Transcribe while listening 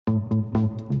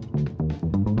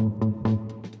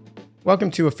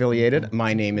Welcome to Affiliated.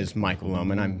 My name is Michael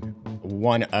Lohman. I'm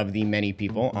one of the many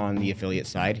people on the affiliate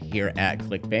side here at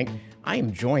ClickBank. I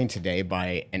am joined today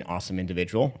by an awesome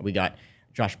individual. We got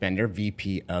Josh Bender,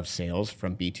 VP of Sales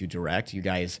from B2 Direct. You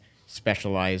guys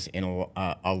specialize in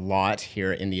a lot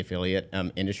here in the affiliate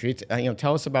industry.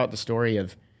 Tell us about the story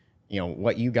of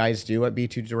what you guys do at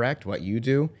B2 Direct, what you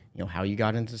do, how you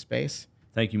got into space.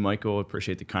 Thank you, Michael.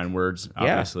 Appreciate the kind words.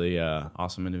 Yeah. Obviously,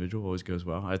 awesome individual, always goes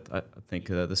well. I think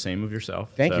the same of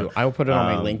yourself. Thank you. I will put it on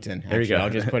my LinkedIn. Actually. There you go. I'll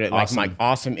just put it Awesome. like my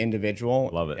awesome individual.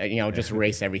 Love it. Just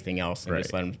erase everything else and Right.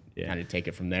 just let them kind of take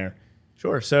it from there.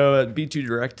 Sure. So at B2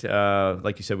 Direct,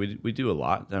 like you said, we do a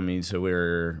lot. I mean, so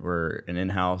we're an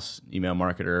in-house email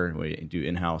marketer. We do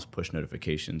in-house push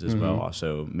notifications as well.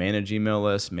 Also manage email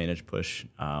lists, manage push.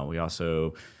 We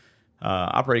also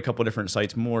operate a couple of different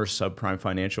sites, more subprime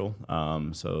financial.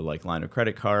 So like line of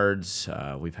credit cards.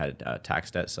 We've had a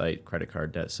tax debt site, credit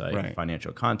card debt site, Right.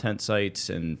 financial content sites,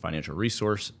 and financial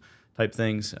resource type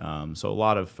things. So a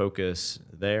lot of focus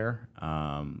there.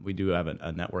 We do have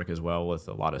a network as well with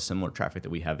a lot of similar traffic that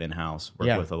we have in-house.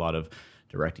 Work with a lot of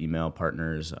direct email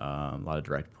partners, a lot of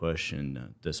direct push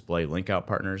and display link out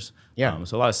partners. Yeah.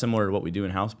 So a lot of similar to what we do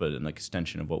in-house, but an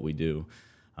extension of what we do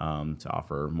to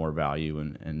offer more value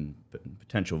and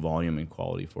potential volume and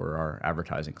quality for our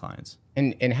advertising clients.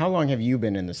 And how long have you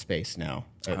been in the space now?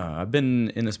 I've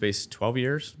been in the space 12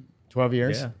 years. 12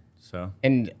 years? Yeah. So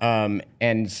And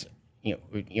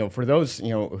for those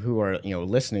who are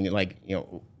listening,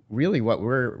 really what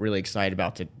we're really excited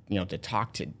about to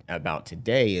talk about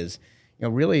today is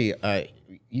really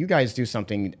you guys do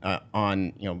something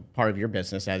on part of your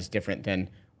business as different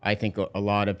than I think a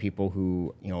lot of people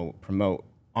who promote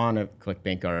on a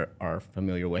ClickBank are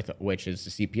familiar with, which is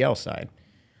the CPL side.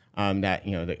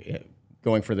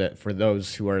 Going for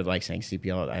those who are like saying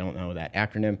CPL, I don't know that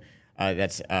acronym.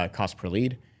 That's cost per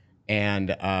lead.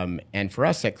 And for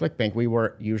us at ClickBank, we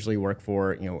usually work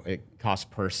for a cost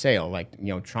per sale, like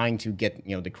trying to get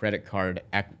the credit card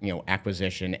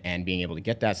acquisition and being able to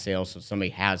get that sale, so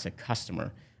somebody has a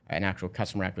customer, an actual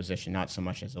customer acquisition, not so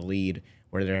much as a lead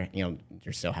where there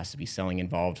still has to be selling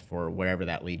involved for wherever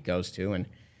that lead goes to,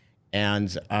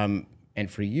 and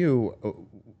for you,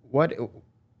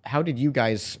 how did you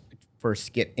guys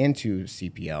first get into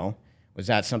CPL? Was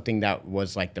that something that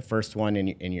was like the first one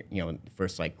in your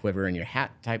first like quiver in your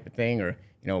hat type of thing, or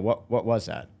what was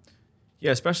that? yeah,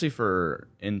 especially for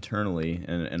internally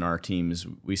in our teams,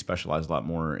 we specialize a lot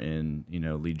more in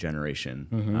lead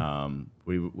generation.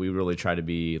 We really try to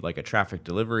be like a traffic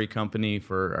delivery company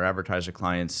for our advertiser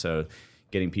clients. So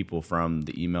getting people from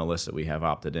the email list that we have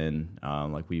opted in,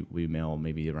 like we mail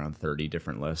maybe around 30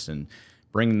 different lists, and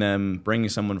bringing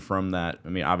someone from that. I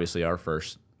mean, obviously our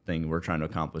first thing we're trying to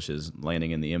accomplish is landing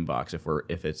in the inbox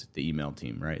if it's the email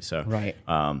team, right? So Right.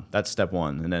 That's step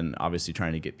one, and then obviously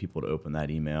trying to get people to open that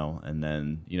email, and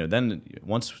then then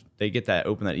once they get that,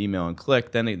 open that email and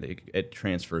click, then it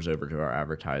transfers over to our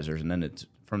advertisers, and then it's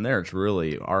from there. It's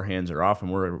really our hands are off,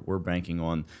 and we're banking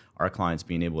on our clients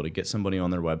being able to get somebody on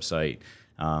their website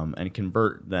and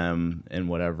convert them in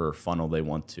whatever funnel they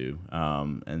want to,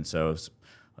 and so.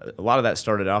 A lot of that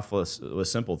started off with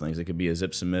simple things. It could be a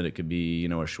zip submit. It could be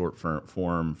a short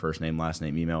form, first name, last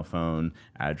name, email, phone,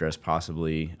 address,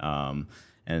 possibly.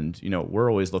 And we're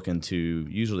always looking to,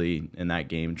 usually in that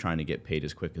game, trying to get paid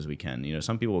as quick as we can.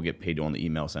 Some people will get paid on the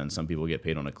email send. Some people get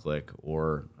paid on a click.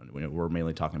 Or we're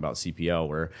mainly talking about CPL,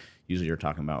 where usually you're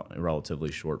talking about a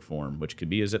relatively short form, which could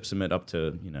be a zip submit up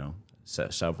to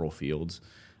several fields.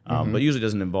 But usually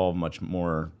doesn't involve much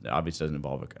more. Obviously doesn't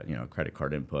involve a credit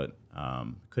card input.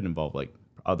 Could involve like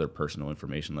other personal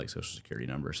information like social security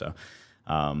number. So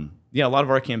a lot of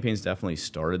our campaigns definitely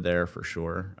started there for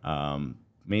sure.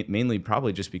 Mainly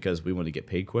probably just because we want to get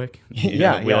paid quick.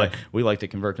 We like to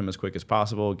convert them as quick as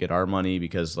possible, get our money,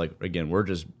 because we're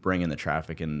just bringing the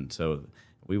traffic, and so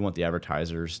we want the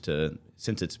advertisers to,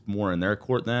 since it's more in their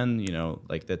court then,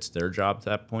 that's their job at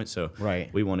that point. So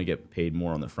Right. we want to get paid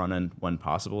more on the front end when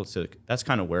possible. So that's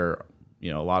kind of where, a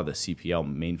lot of the CPL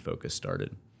main focus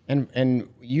started. And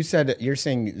you said you're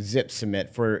saying zip submit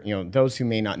for those who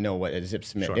may not know what a zip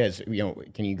submit Sure. is.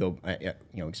 Can you go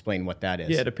explain what that is?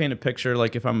 Yeah, to paint a picture,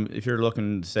 like if you're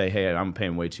looking to say, hey, I'm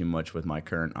paying way too much with my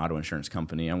current auto insurance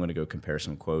company, I'm going to go compare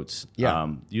some quotes.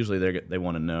 Yeah. Usually they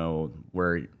want to know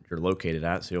where you're located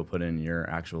at, so you'll put in your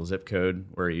actual zip code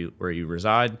where you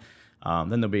reside.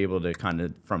 Then they'll be able to kind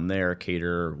of from there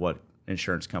cater what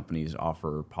insurance companies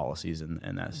offer policies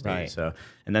in that state. Right. So,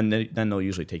 and then they'll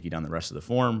usually take you down the rest of the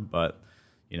form, but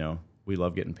we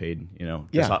love getting paid.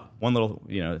 Just one little,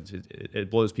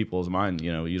 it blows people's mind.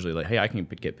 Usually like, hey, I can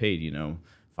get paid,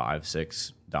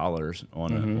 $5-6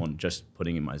 on just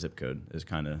putting in my zip code is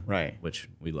kind of Right. which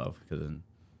we love because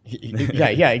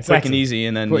Yeah, exactly. quick and easy,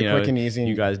 and then quick and easy.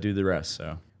 you guys do the rest.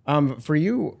 So for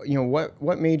you,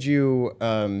 what made you?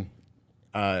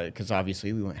 Because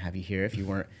obviously we wouldn't have you here if you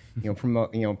weren't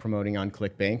promoting on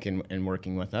ClickBank and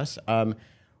working with us.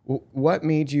 What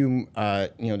made you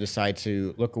decide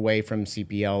to look away from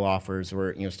CPL offers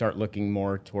or start looking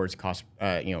more towards cost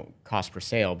per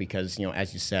sale? Because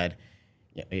as you said,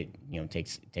 it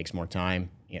takes more time.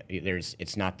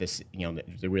 It's not this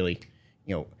the really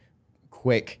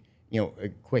quick a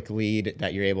quick lead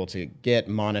that you're able to get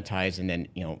monetize and then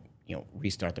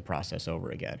restart the process over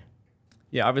again.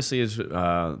 Yeah, obviously, as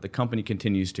the company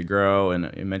continues to grow, and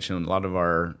you mentioned a lot of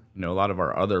our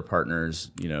other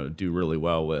partners, do really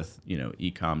well with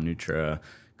e-com, Nutra,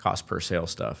 cost per sale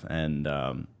stuff, and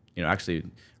actually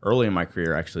early in my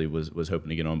career, actually was hoping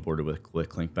to get on board with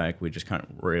ClickBank. We just kind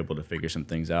of were able to figure some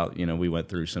things out. We went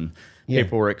through some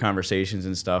paperwork conversations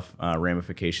and stuff,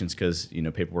 ramifications, because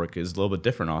paperwork is a little bit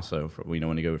different. Also,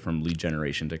 when you go from lead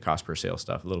generation to cost per sale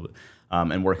stuff, a little bit,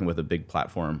 and working with a big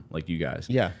platform like you guys.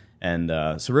 Yeah. And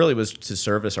so really it was to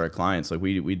service our clients. Like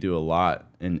we do a lot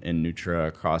in Nutra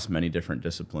across many different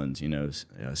disciplines,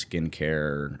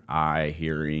 skincare, eye,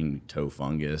 hearing, toe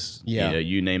fungus,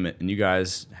 you name it. And you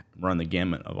guys run the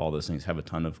gamut of all those things, have a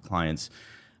ton of clients.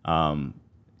 You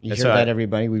hear that,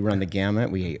 everybody? We run the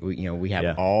gamut. We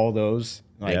have all those.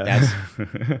 That's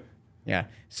yeah.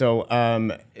 So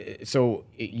so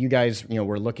you guys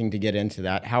were looking to get into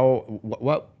that.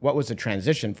 What was the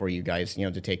transition for you guys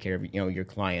to take care of your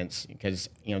clients, because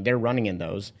they're running in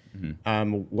those.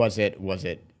 Was it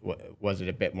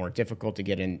a bit more difficult to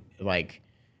get in?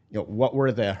 What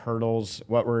were the hurdles?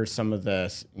 What were some of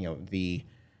the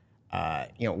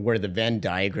where the Venn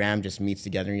diagram just meets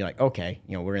together and you're like, okay,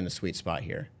 we're in the sweet spot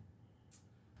here?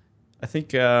 I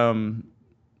think so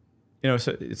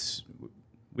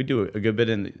we do a good bit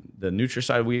in the Nutra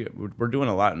side. We're doing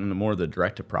a lot in more of the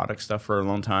direct to product stuff for a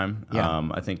long time. Yeah.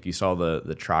 I think you saw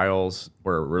the trials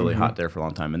were really hot there for a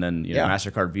long time, and then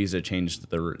MasterCard, Visa changed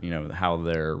how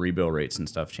their rebill rates and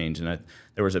stuff changed, and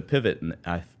there was a pivot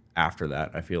after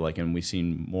that. I feel like, and we've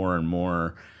seen more and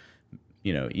more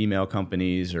email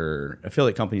companies or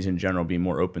affiliate companies in general be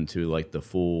more open to like the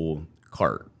full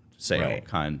cart sale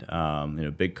kind,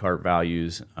 big cart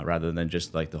values rather than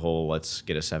just like the whole let's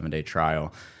get a 7-day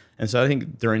trial. And so I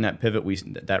think during that pivot,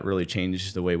 that really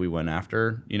changed the way we went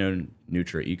after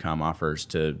Nutra e-com offers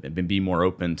to be more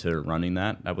open to running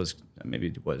that. That was maybe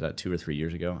 2 or 3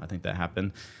 years ago. I think that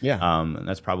happened. Yeah. And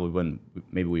that's probably when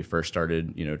maybe we first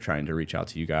started trying to reach out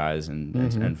to you guys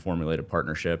and formulate a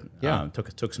partnership. Yeah.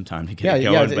 Took some time to get it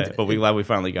going, but we're glad we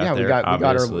finally got there. We got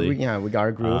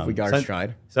our groove. We got our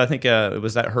stride. So I think it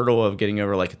was that hurdle of getting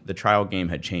over, like the trial game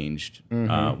had changed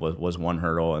was one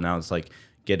hurdle, and now it's like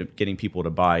getting people to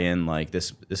buy in, like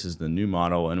this is the new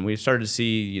model. And we started to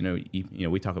see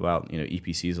we talk about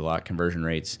EPCs a lot, conversion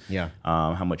rates,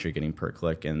 how much you're getting per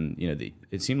click, and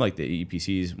it seemed like the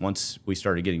EPCs, once we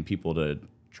started getting people to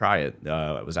try it,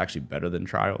 it was actually better than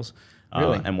trials.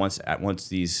 Really? And once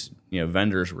these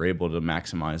vendors were able to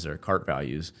maximize their cart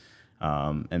values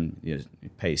and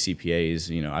pay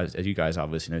CPAs, as you guys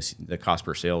obviously know, the cost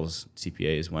per sales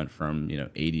CPAs went from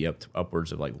 80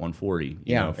 upwards of like 140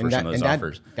 for some of those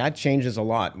offers. That changes a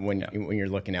lot when you're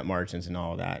looking at margins and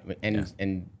all of that,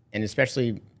 and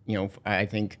especially I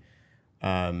think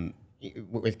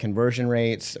with conversion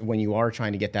rates, when you are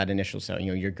trying to get that initial sale,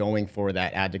 you're going for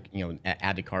that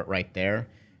add to cart right there.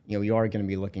 You are going to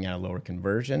be looking at a lower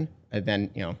conversion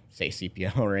than say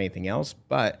CPL or anything else,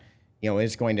 but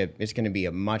it's going to be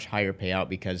a much higher payout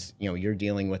because you're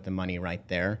dealing with the money right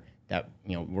there that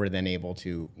we're then able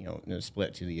to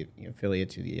split to the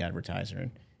affiliate, to the advertiser,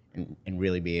 and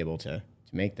really be able to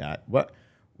make that. What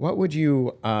would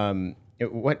you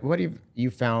what have you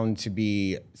found to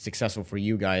be successful for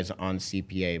you guys on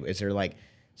CPA? Is there like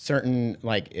certain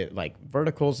like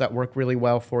verticals that work really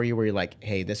well for you where you're like,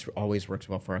 hey, this always works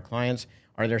well for our clients?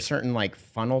 Are there certain like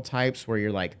funnel types where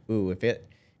you're like, ooh, if it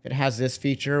has this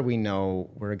feature, we know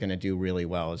we're going to do really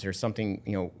well? Is there something,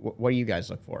 what do you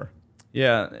guys look for?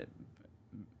 Yeah.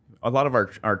 A lot of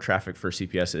our traffic for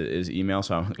CPS is email,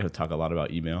 so I'm going to talk a lot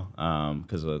about email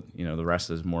because the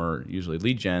rest is more usually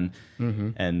lead gen,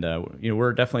 and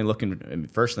we're definitely looking.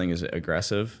 First thing is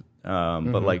aggressive,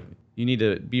 but like you need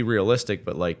to be realistic.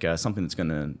 But like something that's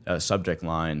going to subject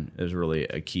line is really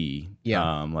a key.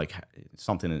 Yeah. Like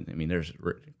something. I mean, there's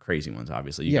crazy ones.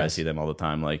 Obviously, you guys see them all the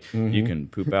time. Like you can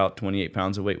poop out 28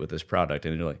 pounds of weight with this product,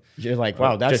 and you're like,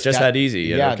 wow, that's just that easy.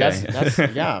 Yeah, okay. that's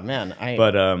yeah, man.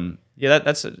 But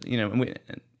that's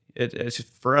It's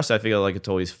for us. I feel like it's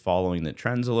always following the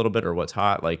trends a little bit or what's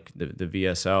hot. Like the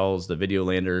VSLs, the video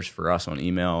landers for us on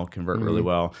email convert really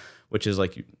well, which is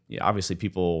like obviously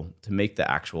people to make the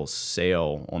actual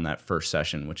sale on that first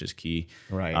session, which is key.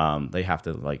 Right. They have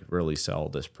to like really sell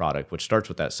this product, which starts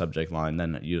with that subject line.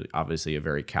 Then you obviously a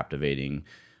very captivating.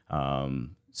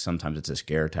 Sometimes it's a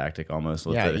scare tactic almost.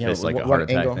 Yeah, If it's like a heart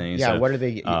attack thing. Yeah, So, what are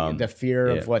they? The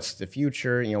fear yeah. of what's the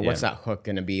future? What's Yeah. that hook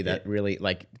going to be? That really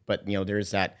like, but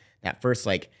there's that first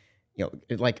like,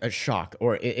 like a shock,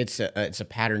 or it's a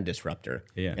pattern disruptor.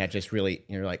 Yeah. That just really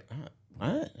you're like,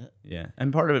 what? Yeah,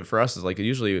 and part of it for us is like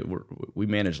usually we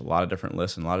manage a lot of different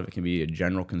lists, and a lot of it can be a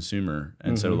general consumer.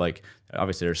 And so like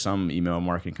obviously there's some email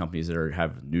marketing companies that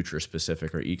have Nutra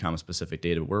specific or e-com specific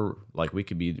data. We're like we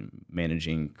could be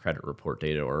managing credit report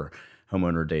data or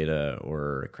homeowner data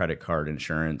or credit card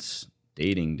insurance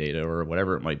dating data or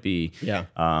whatever it might be. Yeah.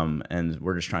 And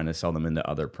we're just trying to sell them into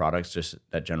other products just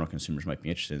that general consumers might be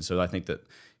interested in. So I think that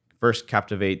first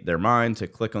captivate their mind to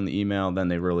click on the email, then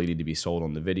they really need to be sold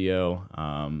on the video.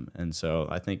 And so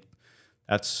I think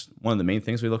that's one of the main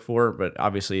things we look for. But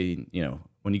obviously,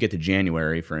 when you get to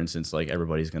January, for instance, like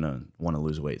everybody's going to want to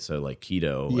lose weight. So like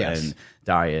keto and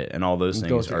diet and all those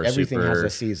things are everything super. has a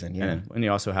season. Yeah. And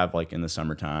you also have like in the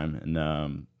summertime.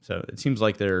 And so it seems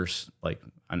like there's like,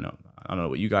 I don't know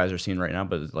what you guys are seeing right now,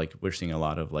 but like we're seeing a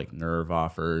lot of like nerve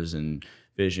offers and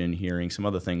vision, hearing, some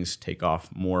other things take off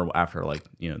more after like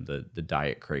the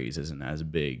diet craze isn't as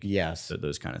big. Yes. So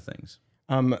those kind of things.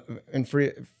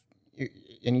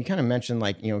 And you kind of mentioned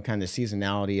like kind of the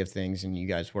seasonality of things, and you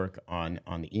guys work on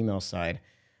the email side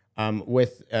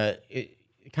with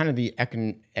kind of the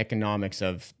economics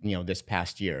of this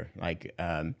past year. Like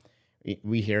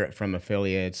we hear it from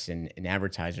affiliates and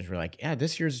advertisers. We're like, yeah,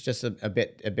 this year's just a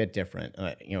bit different.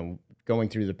 Going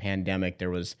through the pandemic,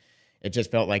 it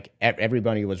just felt like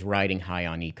everybody was riding high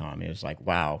on e-com. It was like,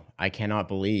 wow, I cannot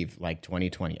believe like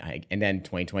 2020. And then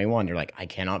 2021, they're like, I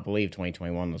cannot believe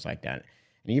 2021 was like that.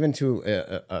 And even to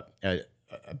a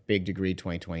big degree,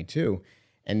 2022.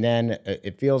 And then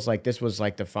it feels like this was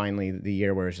like finally the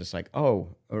year where it's just like,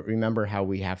 oh, remember how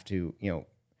we have to,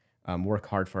 work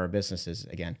hard for our businesses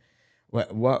again.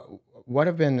 What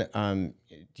have been?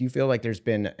 Do you feel like there's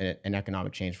been an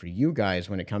economic change for you guys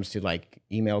when it comes to like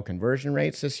email conversion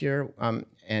rates this year?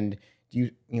 And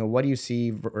do what do you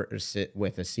see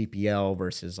with a CPL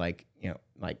versus like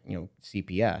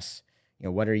CPS?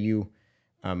 What are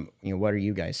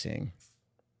you guys seeing?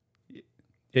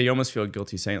 Yeah, you almost feel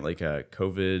guilty saying it. Like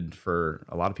COVID for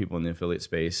a lot of people in the affiliate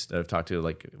space that I've talked to,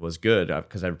 like was good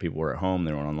because people were at home,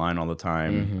 they were online all the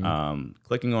time,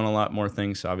 clicking on a lot more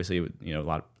things. So obviously, a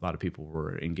lot of people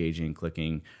were engaging,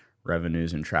 clicking.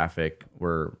 Revenues and traffic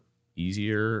were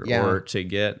easier or to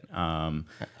get. I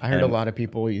heard a lot of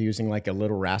people using like a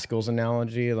Little Rascals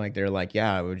analogy. Like they're like,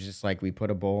 yeah, it was just like we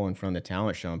put a bowl in front of the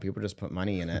talent show and people just put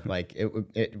money in it. Like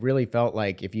it really felt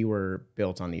like if you were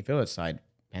built on the affiliate side,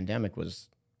 pandemic was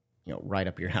right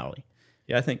up your alley.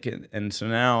 Yeah, I think, and so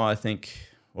now I think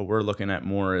what we're looking at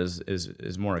more is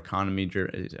more economy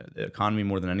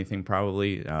more than anything.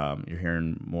 Probably you're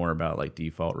hearing more about like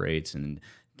default rates, and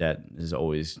debt is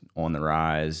always on the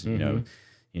rise.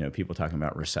 People talking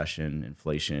about recession,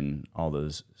 inflation, all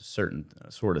those certain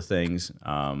sort of things.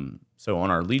 So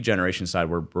on our lead generation side,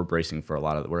 we're bracing for a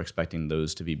lot of. We're expecting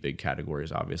those to be big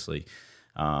categories, obviously,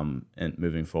 and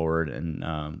moving forward. And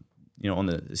on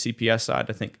the CPS side,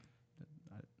 I think.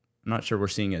 I'm not sure we're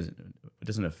seeing it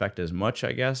doesn't affect as much,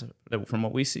 I guess, from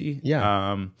what we see.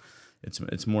 Yeah.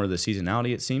 It's more the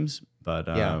seasonality, it seems, but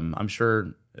I'm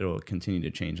sure it'll continue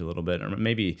to change a little bit. Or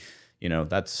maybe,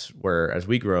 that's where as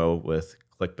we grow with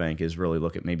ClickBank is really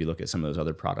look at some of those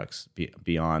other products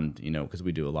beyond, because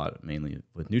we do a lot mainly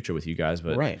with Nutra with you guys,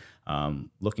 but right.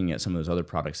 Looking at some of those other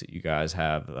products that you guys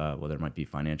have, whether it might be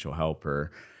financial help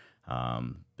or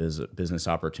business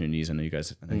opportunities. I know you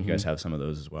guys have some of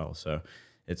those as well. So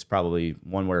it's probably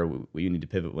one where we need to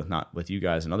pivot not with you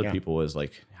guys and other people is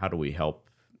like, how do we help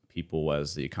people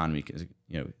as the economy,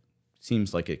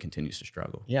 seems like it continues to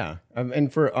struggle. Yeah.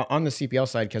 And for on the CPL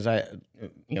side, because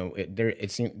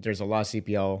it seems there's a lot of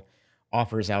CPL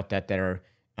offers out that are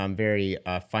very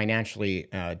financially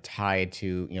tied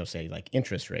to, say like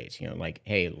interest rates, like,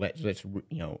 hey, let's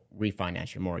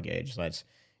refinance your mortgage. Let's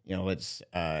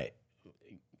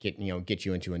get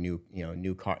you into a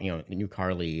new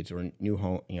car leads or new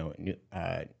home,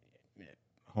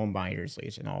 home buyers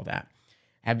leads and all that.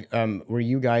 Were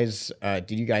you guys?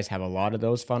 Did you guys have a lot of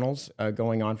those funnels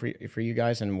going on for you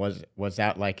guys? And was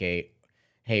that like a,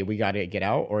 hey, we got to get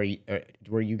out, or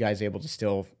were you guys able to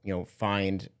still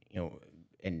find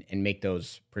and make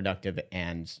those productive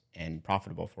and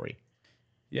profitable for you?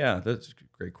 Yeah, that's a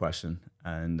great question.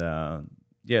 And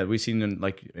yeah, we've seen in,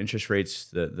 like interest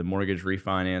rates, the mortgage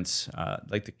refinance,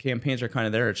 like the campaigns are kind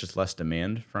of there. It's just less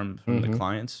demand from the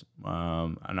clients.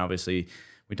 And obviously,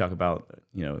 we talk about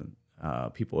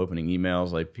people opening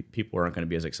emails. Like people aren't going to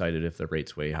be as excited if the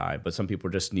rate's way high, but some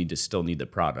people just still need the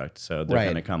product, so they're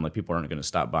going to come. Like people aren't going to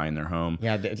stop buying their home.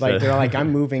 Yeah, they're like,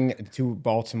 I'm moving to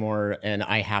Baltimore and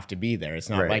I have to be there. It's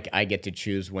not like I get to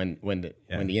choose when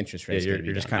the interest rate's going to be.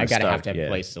 You're just down. kind of I gotta have to have a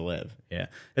place to live. Yeah,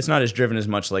 it's not as driven as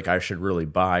much like I should really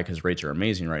buy because rates are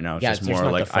amazing right now. It's just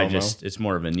more like it's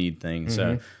more of a need thing.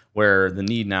 So where the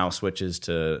need now switches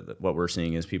to what we're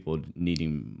seeing is people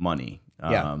needing money.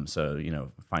 So,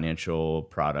 financial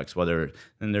products,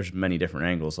 and there's many different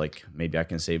angles. Like maybe I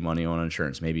can save money on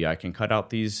insurance. Maybe I can cut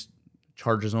out these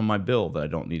charges on my bill that I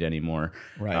don't need anymore.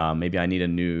 Right. Maybe I need a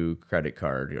new credit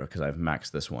card because I've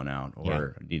maxed this one out,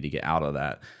 or need to get out of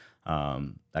that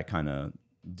kind of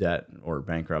debt or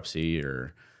bankruptcy,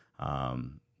 or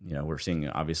we're seeing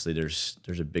obviously there's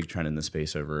a big trend in the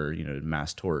space over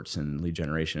mass torts and lead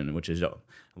generation, which is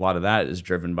a lot of that is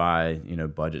driven by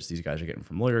budgets these guys are getting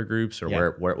from lawyer groups,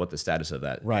 or what the status of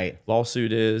that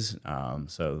lawsuit is.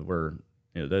 So we're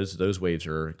those waves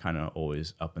are kind of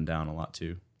always up and down a lot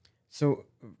too. So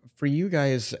for you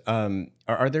guys,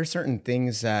 are there certain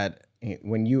things that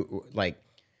when you like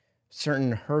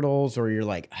certain hurdles, or you're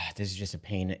like, this is just a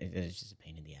pain. It's just a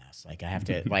pain in the ass. Like I have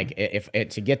to like if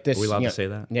to get this. Are we allowed to say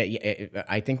that? Yeah,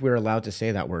 I think we're allowed to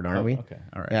say that word, aren't we? Okay,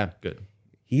 all right, yeah, good.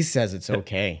 He says it's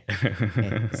okay.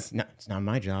 It's not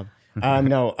my job.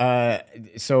 No.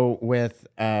 So with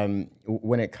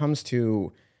when it comes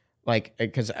to like,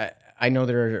 because I know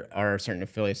there are certain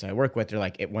affiliates I work with. They're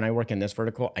like, when I work in this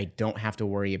vertical, I don't have to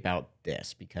worry about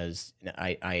this because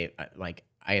I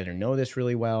either know this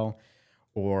really well,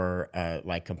 or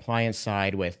like compliance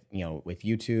side with with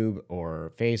YouTube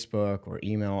or Facebook or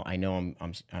email. I know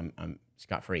I'm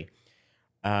scot free.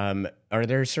 Are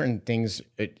there certain things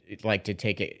like to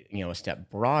take it a step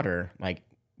broader, like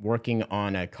working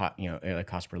on a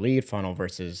cost per lead funnel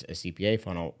versus a CPA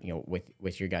funnel,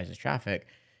 with your guys' traffic?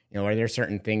 Are there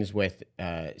certain things with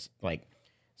like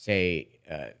say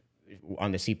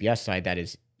on the CPS side that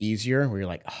is easier, where you're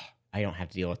like, oh, I don't have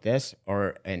to deal with this,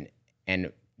 or and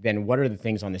then what are the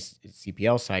things on the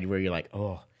CPL side where you're like,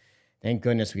 oh, thank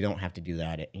goodness we don't have to do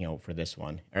that, for this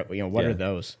one. Or, what are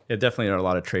those? Yeah, definitely are a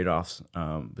lot of trade-offs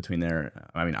between there.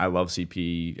 I mean, I love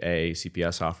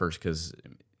CPS offers because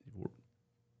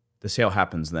the sale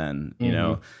happens then.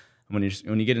 When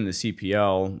you get into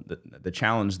CPL, the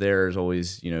challenge there is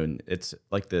always, it's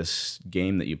like this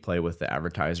game that you play with the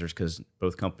advertisers, because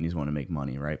both companies want to make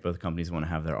money, right? Both companies want to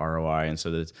have their ROI, and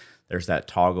so there's that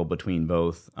toggle between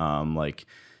both. Like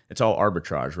it's all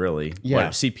arbitrage, really. Yeah. Like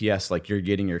CPS, like you're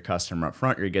getting your customer up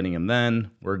front, you're getting them,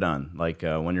 then we're done. Like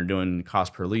when you're doing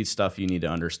cost per lead stuff, you need to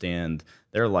understand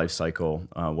their life cycle,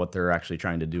 what they're actually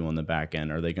trying to do on the back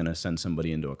end. Are they going to send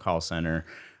somebody into a call center?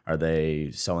 Are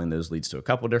they selling those leads to a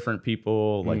couple different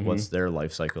people? Like, what's their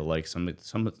life cycle like? Some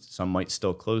might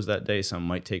still close that day. Some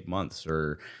might take months,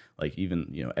 or like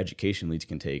even education leads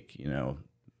can take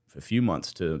a few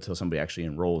months until somebody actually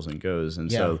enrolls and goes.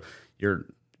 And so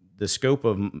the scope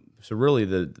of really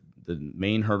the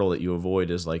main hurdle that you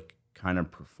avoid is like kind of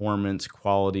performance,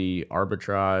 quality,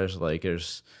 arbitrage. Like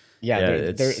there's.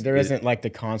 There isn't like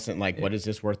the constant like, what is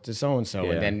this worth to so and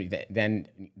so, and then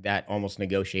that almost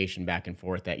negotiation back and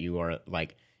forth that you are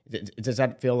like. Does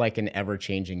that feel like an ever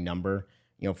changing number,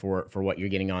 for what you're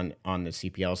getting on the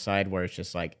CPL side, where it's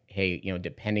just like, hey,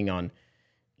 depending on,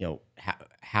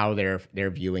 how they're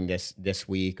viewing this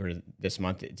week or this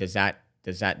month, does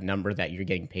that number that you're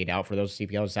getting paid out for those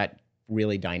CPLs, is that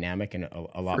really dynamic and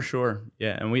a lot? For sure,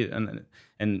 yeah.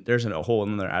 And there's a whole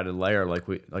another added layer.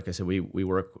 Like I said, we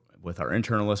work with our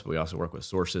internal list, but we also work with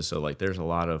sources. So like there's a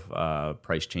lot of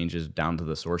price changes down to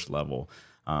the source level,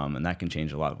 and that can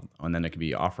change a lot. And then it can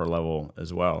be offer level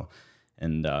as well.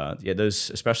 And those,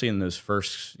 especially in those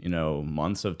first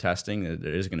months of testing, it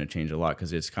is going to change a lot,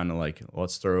 because it's kind of like,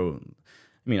 let's throw.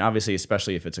 I mean, obviously,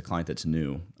 especially if it's a client that's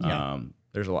new.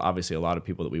 There's obviously a lot of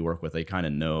people that we work with, they kind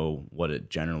of know what it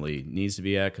generally needs to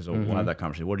be at, because we'll have that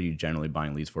conversation. What are you generally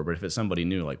buying leads for? But if it's somebody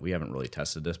new, like we haven't really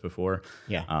tested this before,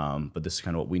 but this is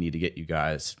kind of what we need to get you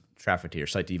guys traffic to your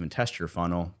site to even test your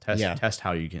funnel, test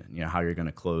how you can, how you're going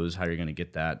to close, how you're going to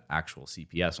get that actual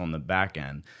CPS on the back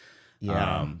end.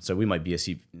 So we might be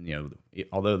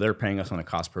although they're paying us on a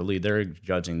cost per lead, they're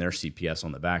judging their CPS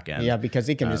on the back end. Yeah, because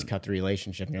they can just cut the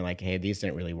relationship, and you're like, hey, these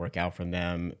didn't really work out from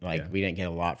them. Like we didn't get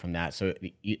a lot from that. So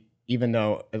even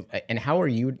though, and how are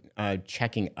you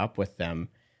checking up with them?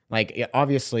 Like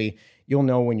obviously you'll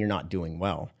know when you're not doing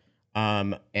well.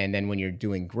 And then when you're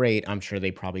doing great, I'm sure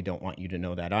they probably don't want you to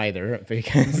know that either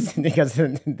because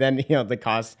then the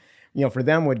cost for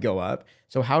them would go up.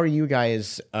 So how are you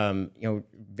guys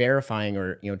verifying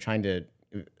or trying to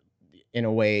in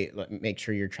a way make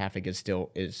sure your traffic is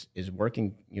still is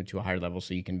working to a higher level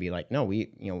so you can be like, no, we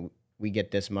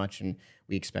get this much and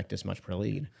we expect this much per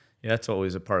lead. Yeah, that's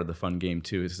always a part of the fun game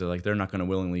too. Is that, like, they're not going to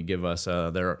willingly give us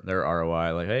their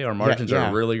ROI. Like, hey, our margins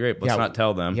are really great. But let's not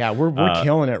tell them. Yeah, we're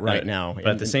killing it right now. But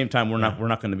at the same time, we're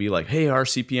not going to be like, hey, our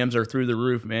CPMs are through the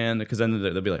roof, man. Because then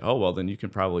they'll be like, oh, well, then you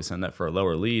can probably send that for a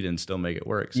lower lead and still make it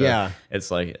work. So it's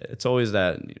like it's always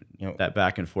that that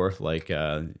back and forth. Like,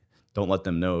 don't let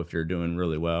them know if you're doing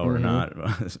really well or not.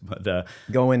 But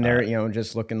go in there,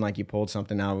 just looking like you pulled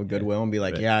something out of Goodwill and be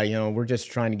like, we're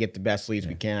just trying to get the best leads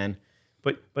we can.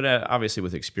 But obviously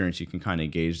with experience, you can kind of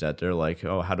gauge that. They're like,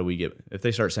 oh, how do we get? If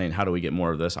they start saying, how do we get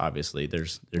more of this? Obviously,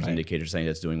 there's indicators saying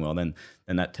it's doing well. Then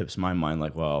that tips my mind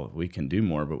like, well, we can do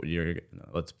more, but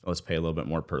let's pay a little bit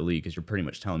more per lead because you're pretty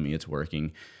much telling me it's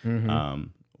working,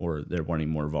 or they're wanting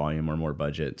more volume or more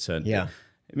budget. So I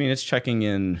mean, it's checking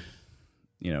in.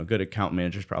 Good account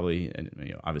managers probably,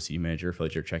 and obviously you manage your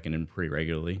affiliates, you're checking in pretty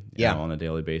regularly, on a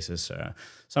daily basis.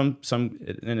 Some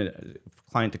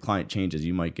client to client changes,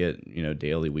 you might get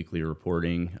daily, weekly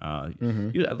reporting,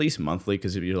 at least monthly,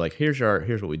 because if you're like, here's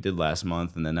what we did last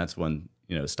month, and then that's when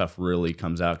stuff really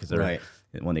comes out because they're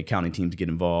when the accounting teams get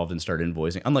involved and start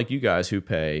invoicing. Unlike you guys who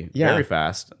pay very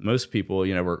fast, most people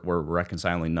we're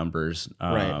reconciling numbers.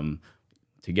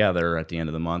 Together at the end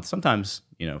of the month, sometimes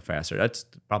faster. That's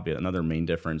probably another main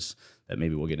difference that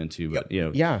maybe we'll get into. But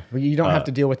but you don't have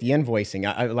to deal with the invoicing.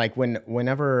 I like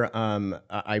whenever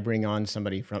I bring on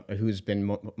somebody from who's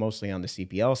been mostly on the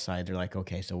CPL side, they're like,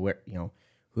 okay, so where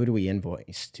who do we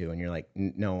invoice to? And you're like,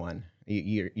 no one.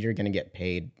 You're going to get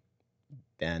paid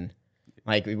then.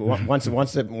 Like once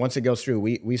it goes through,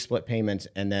 we split payments,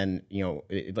 and then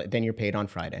then you're paid on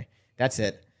Friday. That's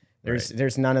it.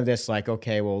 There's none of this like,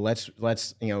 okay, well let's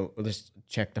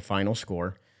check the final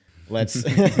score. Let's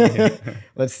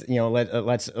let's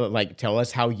like tell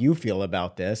us how you feel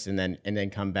about this, and then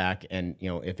come back and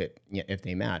if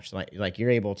they match, like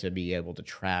you're able to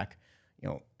track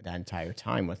that entire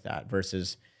time with that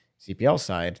versus CPL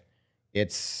side.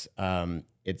 It's a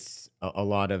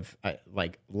lot of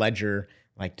like ledger.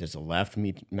 Like, does the left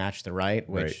match the right?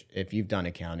 Which if you've done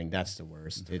accounting, that's the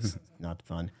worst. It's not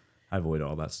fun. I avoid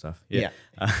all that stuff.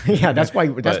 That's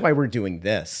why we're doing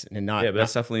this and not. Yeah, but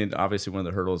that's definitely obviously one of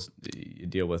the hurdles you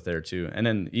deal with there too. And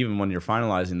then even when you're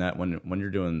finalizing that, when you're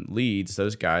doing leads,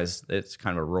 those guys, it's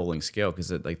kind of a rolling scale because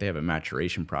they have a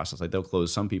maturation process. Like they'll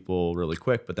close some people really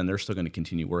quick, but then they're still going to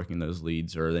continue working those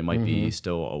leads, or they might be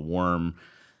still a warm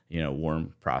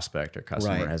prospect or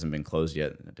customer hasn't been closed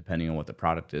yet, depending on what the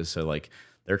product is. So like,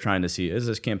 they're trying to see, is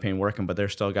this campaign working? But they're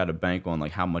still got to bank on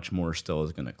like how much more still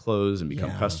is going to close and become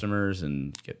customers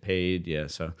and get paid. Yeah,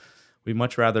 so we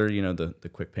much rather the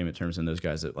quick payment terms than those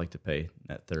guys that like to pay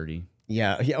at 30.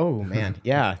 Yeah. Oh man.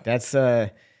 Yeah. That's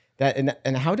that.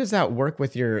 And how does that work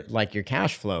with your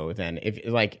cash flow then? If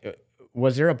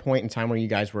was there a point in time where you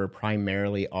guys were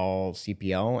primarily all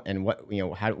CPL, and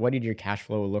what did your cash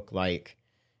flow look like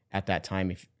at that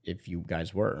time if you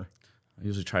guys were? I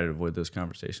usually try to avoid those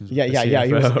conversations. Yeah.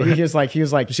 He was like,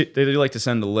 they do like to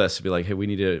send a list, be like, hey, we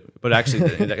need to. But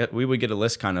actually, we would get a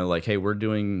list, kind of like, hey, we're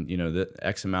doing the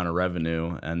X amount of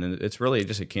revenue, and then it's really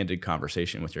just a candid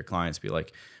conversation with your clients. Be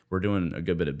like, we're doing a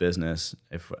good bit of business.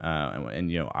 If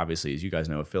and obviously, as you guys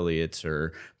know, affiliates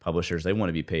or publishers, they want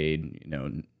to be paid,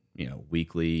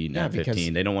 weekly, net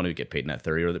 15. They don't want to get paid net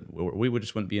 30, or we would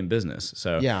just wouldn't be in business.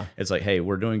 So it's like, hey,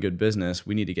 we're doing good business.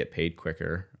 We need to get paid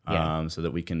quicker, so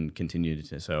that we can continue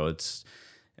to. So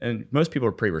and most people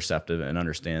are pretty receptive and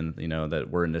understand, that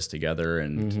we're in this together,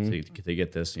 and to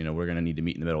get this, we're going to need to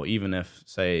meet in the middle. Even if,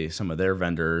 say, some of their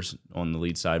vendors on the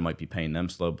lead side might be paying them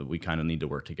slow, but we kind of need to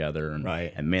work together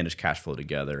and manage cash flow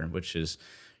together, which is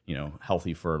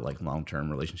healthy for like long-term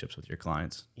relationships with your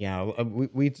clients. Yeah,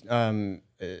 we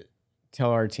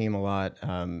tell our team a lot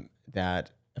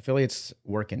that affiliates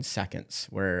work in seconds,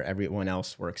 where everyone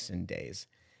else works in days,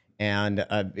 and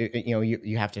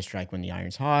you have to strike when the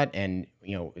iron's hot, and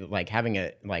like having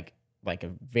a like a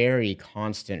very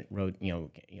constant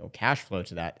cash flow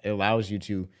to that, it allows you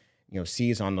to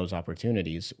seize on those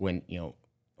opportunities when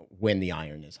the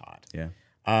iron is hot. Yeah.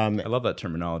 I love that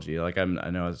terminology. Like I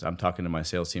know as I'm talking to my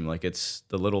sales team, like it's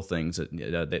the little things that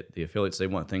the affiliates, they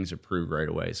want things approved right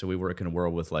away. So we work in a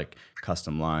world with like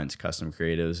custom lines, custom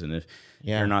creatives, and if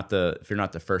you're not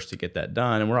the first to get that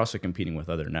done, and we're also competing with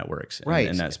other networks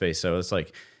in that space. So it's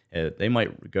like they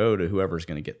might go to whoever's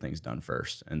going to get things done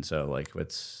first. And so like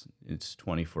it's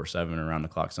 24/7 around the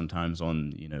clock sometimes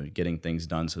on, getting things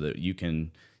done so that you're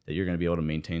going to be able to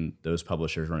maintain those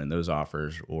publishers running those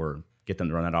offers or get them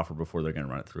to run that offer before they're going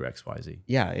to run it through XYZ.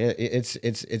 Yeah,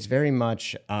 it's very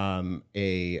much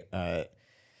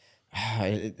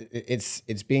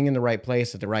it's being in the right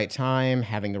place at the right time,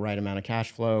 having the right amount of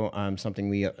cash flow. Something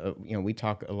we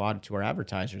talk a lot to our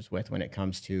advertisers with when it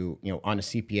comes to on a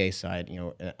CPA side,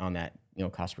 on that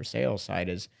cost per sale side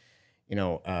is,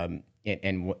 and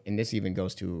this even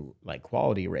goes to like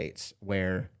quality rates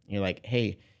where you're like,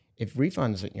 hey, if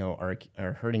refunds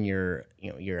are hurting your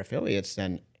affiliates,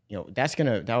 then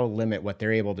that'll limit what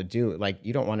they're able to do. Like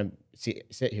you don't want to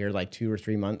sit here like 2 or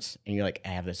 3 months and you're like, I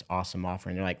have this awesome offer,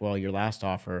 and they're like, well, your last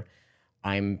offer,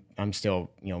 I'm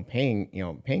still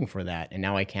paying for that, and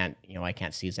now I can't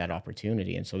seize that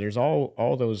opportunity. And so there's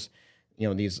all those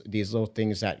these little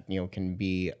things that can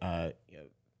be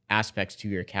aspects to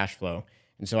your cash flow.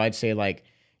 And so I'd say like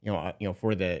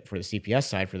for the CPS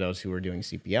side, for those who are doing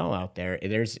CPL out there,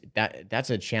 that's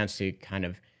a chance to kind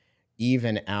of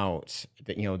even out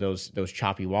those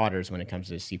choppy waters when it comes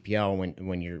to CPL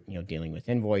when you're dealing with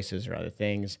invoices or other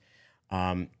things,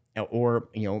 or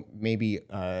maybe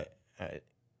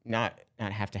not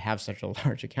have to have such a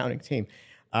large accounting team.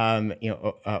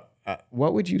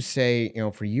 What would you say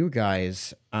for you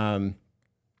guys? How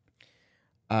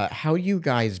do you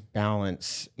guys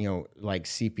balance like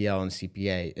CPL and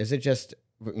CPA? Is it just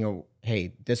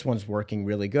hey, this one's working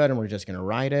really good and we're just gonna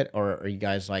ride it, or are you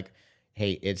guys like,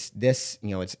 hey, it's this,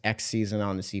 it's X season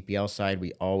on the CPL side,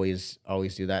 we always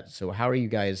do that? So how are you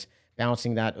guys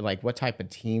balancing that? Like, what type of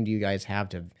team do you guys have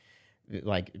to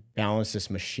like balance this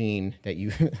machine that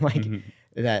you like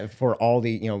that for all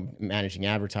the managing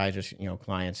advertisers,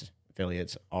 clients,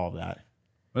 affiliates, all of that?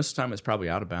 Most of the time, it's probably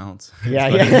out of balance. Yeah,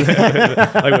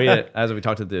 as we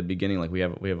talked at the beginning, like we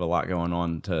have a lot going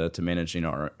on to manage,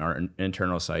 our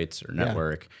internal sites or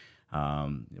network.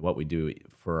 What we do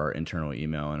for our internal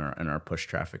email and our push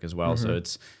traffic as well. So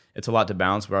it's a lot to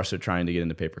balance. We're also trying to get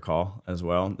into pay-per-call as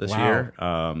well this year.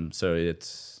 So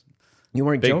you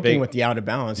weren't joking with the out of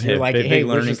balance. You're like, hey,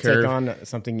 let's just take on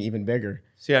something even bigger.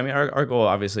 So yeah, I mean, our goal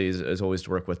obviously is always to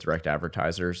work with direct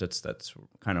advertisers. That's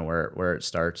kind of where it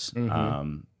starts,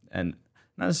 and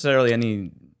not necessarily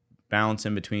any balance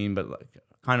in between, but like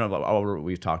kind of all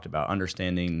we've talked about,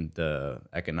 understanding the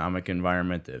economic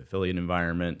environment, the affiliate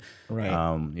environment.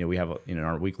 Right. We have in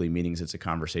our weekly meetings, it's a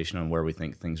conversation on where we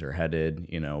think things are headed.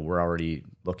 We're already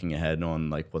looking ahead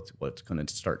on like what's going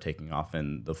to start taking off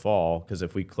in the fall, because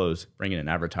if we bring in an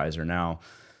advertiser now,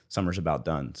 summer's about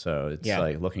done. So it's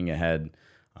like looking ahead.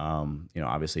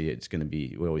 Obviously it's going to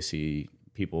be, we always see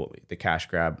people, the cash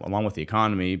grab along with the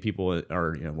economy, people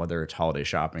are, whether it's holiday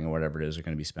shopping or whatever it is, are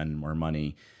going to be spending more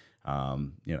money.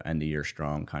 End of year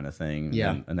strong kind of thing.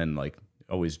 Yeah. And then like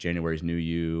always January's new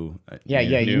you.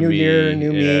 New year,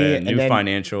 new me, new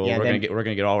financial. We're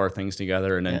gonna get all our things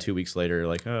together, and then 2 weeks later,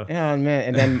 like, oh yeah, man.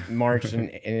 And then March,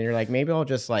 and you're like, maybe I'll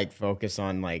just like focus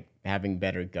on like having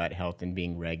better gut health and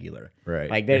being regular.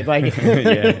 Right. Like they're like,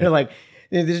 they're like,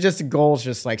 there's just goals,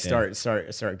 just like start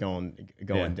going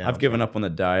down. I've given up on the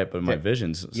diet, but my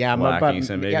vision's lacking. But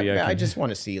so maybe I just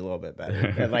want to see a little bit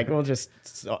better. Like we'll just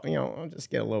I'll just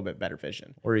get a little bit better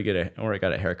vision. Or I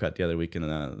got a haircut the other week, and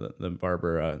the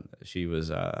barber, she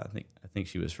was I think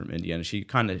she was from Indiana. She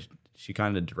kind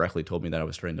of directly told me that I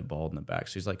was starting to bald in the back.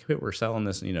 She's like, hey, we're selling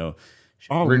this,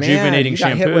 rejuvenating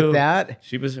shampoo. Got hit with that.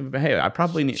 She was, hey, I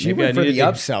probably need. She went for the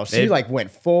upsell. She like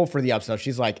went full for the upsell.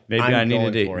 She's like, maybe I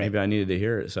needed to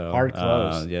hear it. So hard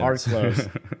close, hard close,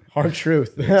 hard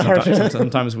truth.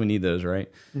 Sometimes we need those,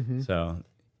 right? So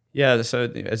yeah. So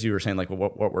as you were saying, like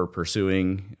what we're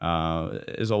pursuing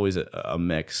is always a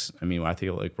mix. I mean, I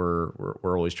feel like we're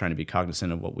always trying to be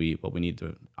cognizant of what we need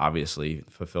to obviously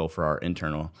fulfill for our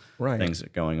internal things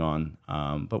going on.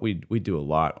 But we do a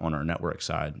lot on our network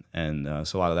side, and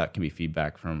so a lot of that can be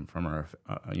feedback from our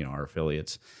our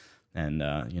affiliates, and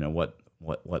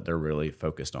what they're really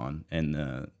focused on in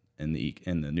the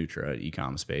Nutra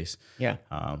e-com space. Yeah.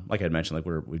 Like I had mentioned,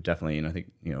 like we've definitely, I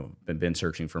think, been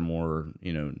searching for more,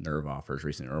 nerve offers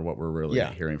recently, or what we're really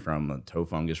hearing from toe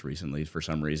fungus recently for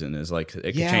some reason is like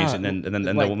it can change, and then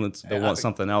like, they'll want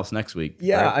something else next week.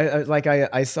 Yeah. Right?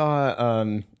 I saw,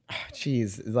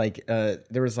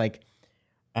 there was like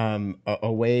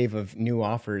a wave of new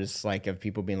offers, like of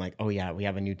people being like, oh yeah, we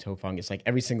have a new toe fungus. Like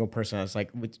every single person, I was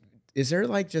like, is there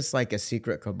like just like a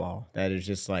secret cabal that is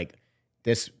just like,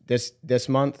 this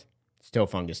month, it's toe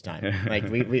fungus time. Like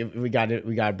we got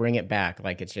to bring it back.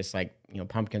 Like it's just like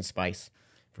pumpkin spice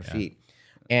for feet.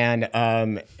 And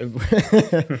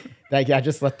like, yeah,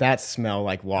 just let that smell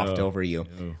like waft Oh, over you.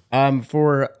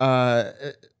 no.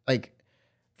 Like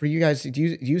for you guys, do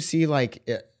you see like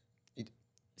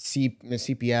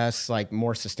CPS like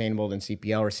more sustainable than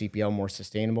CPL, or CPL more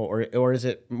sustainable, or is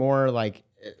it more like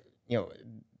you know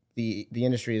the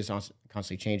industry is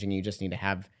constantly changing. You just need to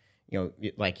have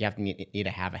like you have to need to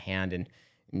have a hand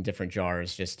in different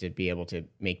jars just to be able to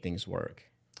make things work.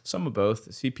 Some of both.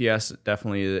 CPS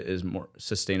definitely is more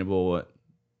sustainable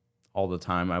all the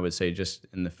time. I would say, just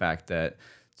in the fact that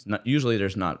it's not usually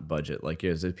there's not budget. Like,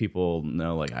 as if people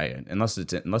know, like, unless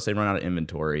they run out of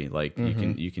inventory, like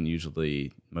you can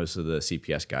usually, most of the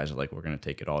CPS guys are like, we're going to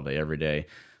take it all day every day.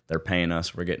 They're paying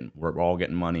us. We're all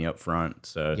getting money up front.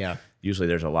 So Yeah. usually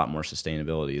there's a lot more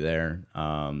sustainability there.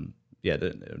 Yeah,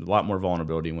 a lot more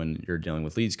vulnerability when you're dealing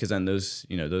with leads, because then those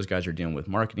guys are dealing with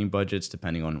marketing budgets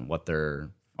depending on what their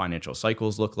financial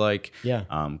cycles look like. Yeah.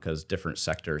 Because different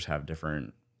sectors have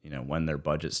different, when their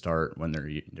budgets start, when their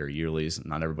yearlies.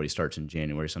 Not everybody starts in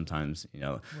January. Sometimes,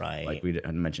 Right. like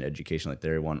I mentioned education, like they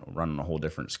run on a whole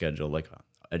different schedule. Like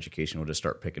education will just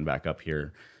start picking back up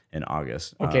here in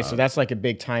August. Okay, so that's like a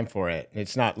big time for it.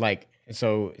 It's not like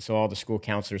so all the school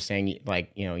counselors saying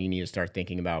like you need to start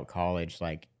thinking about college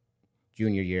like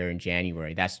junior year in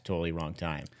January. That's totally wrong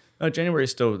time. January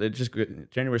is still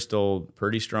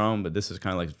pretty strong, but this is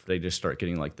kind of like they just start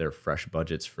getting like their fresh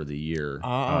budgets for the year.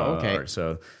 Oh, okay.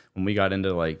 So when we got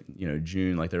into like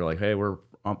June, like they're like, hey, we're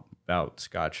about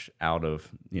scotch out of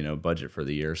budget for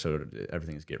the year, so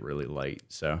everything's get really light.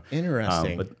 So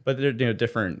Interesting. but they're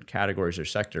different categories or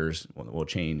sectors will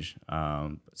change.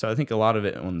 So I think a lot of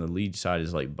it on the lead side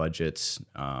is like budgets,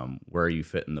 where you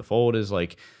fit in the fold is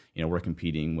like. We're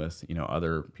competing with,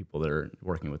 other people that are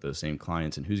working with those same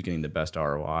clients, and who's getting the best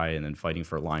ROI, and then fighting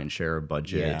for a lion's share of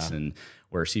budgets. Yeah. And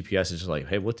where CPS is just like,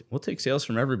 hey, we'll take sales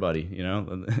from everybody,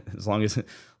 as long as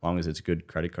it's good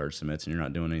credit card submits and you're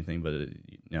not doing anything, but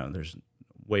there's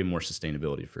way more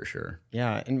sustainability for sure.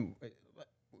 Yeah, and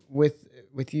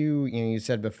with you, you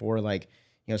said before, like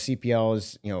CPL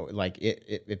is like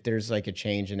if there's like a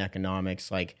change in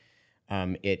economics, like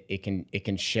it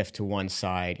can shift to one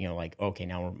side, like okay,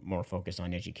 now we're more focused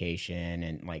on education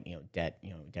and like debt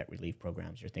relief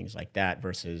programs or things like that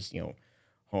versus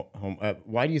home.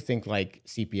 Why do you think like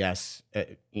CPS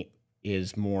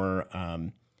is more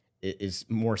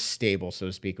stable, so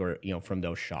to speak, or from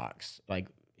those shocks? Like,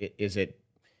 is it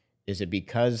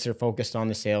because they're focused on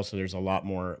the sale, so there's a lot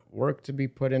more work to be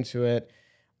put into it?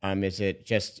 Is it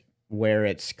just where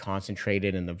it's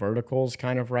concentrated in the verticals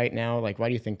kind of right now? Like, why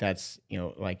do you think that's,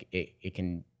 like it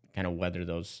can kind of weather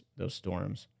those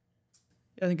storms?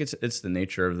 I think it's the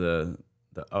nature of the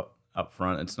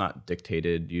upfront. It's not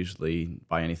dictated usually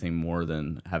by anything more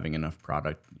than having enough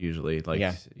product. Usually, like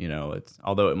it's,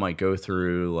 although it might go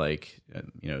through like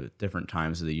different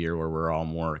times of the year where we're all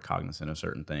more cognizant of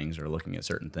certain things or looking at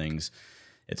certain things.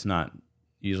 It's not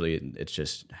usually. It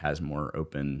just has more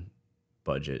open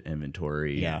budget,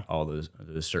 inventory, all those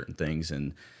certain things,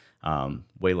 and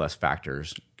way less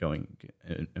factors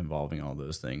involving all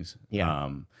those things.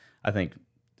 I think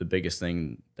the biggest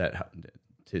thing that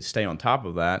to stay on top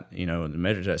of that, the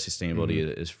measure that sustainability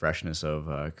is freshness of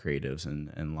creatives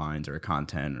and lines or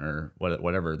content or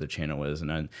whatever the channel is. And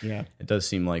then it does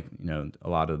seem like, a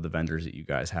lot of the vendors that you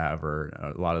guys have,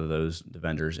 or a lot of the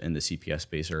vendors in the CPS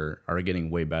space are getting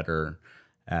way better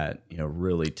at,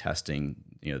 really testing,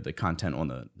 the content on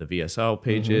the VSL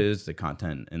pages, the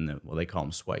content in they call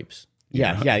them swipes.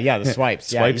 The swipes.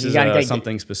 Swipes is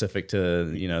something specific to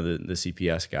the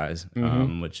CPS guys,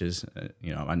 which is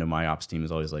I know my ops team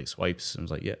is always like swipes. I was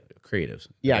like, creatives.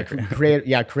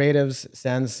 Creatives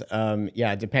sends.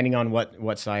 Depending on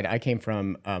what side I came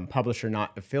from, publisher,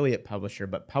 not affiliate publisher,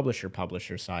 but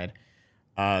publisher side.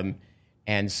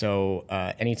 And so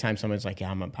anytime someone's like,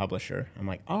 I'm a publisher, I'm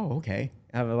like, oh, okay.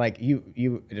 I'm like, you,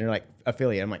 and they're like,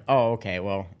 affiliate. I'm like, oh, okay.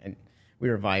 Well, and we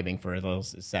were vibing for a little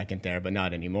second there, but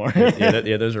not anymore.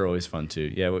 Those are always fun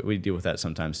too. Yeah, we deal with that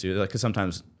sometimes too. Like, 'cause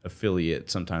sometimes affiliate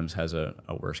sometimes has a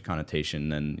worse connotation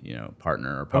than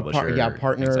partner or publisher.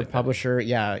 Partner, like publisher.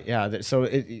 So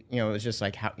it's just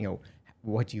like how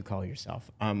what do you call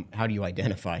yourself? How do you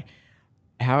identify?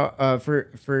 How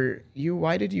for you?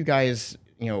 Why did you guys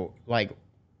like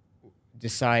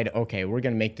decide? Okay, we're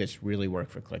gonna make this really work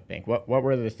for ClickBank. What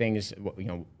were the things?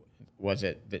 Was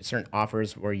it that certain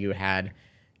offers where you had,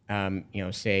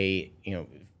 say,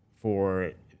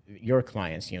 for your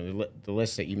clients, the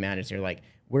list that you manage, they're like,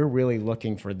 we're really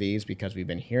looking for these because we've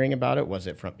been hearing about it. Was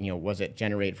it from, was it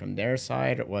generated from their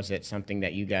side, or was it something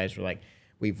that you guys were like,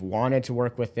 we've wanted to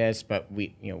work with this, but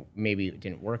we, maybe it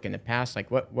didn't work in the past? Like,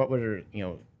 what were,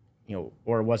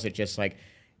 or was it just like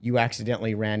you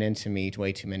accidentally ran into me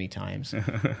way too many times?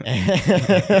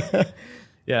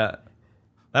 Yeah.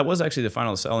 That was actually the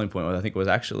final selling point. I think was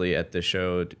actually at the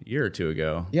show a year or two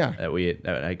ago. Yeah.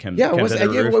 That I came. Yeah, it was. to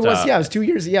the Yeah, it was. rooftop. Yeah, it was 2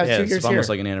 years. Yeah, Yeah, 2 it's years almost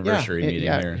here. like an anniversary meeting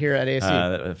here at ASC.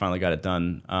 that finally got it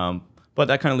done. But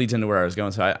that kind of leads into where I was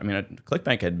going. So I mean,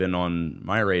 ClickBank had been on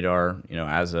my radar,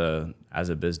 as a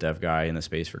biz dev guy in the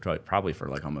space for probably for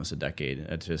like almost a decade.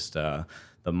 It's just the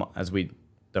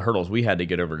hurdles we had to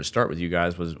get over to start with you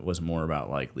guys was more about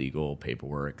like legal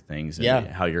paperwork things and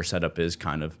how your setup is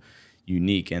kind of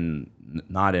unique and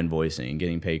not invoicing,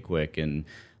 getting paid quick, and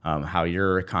how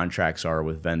your contracts are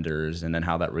with vendors, and then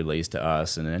how that relates to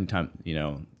us. And anytime,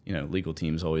 legal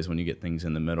teams always, when you get things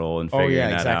in the middle and figuring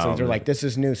that out. They're like, this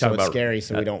is new, so it's scary,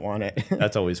 so we don't want it.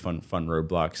 That's always fun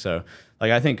roadblock. So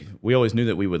like, I think we always knew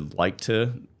that we would like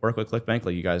to work with ClickBank.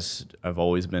 Like, you guys have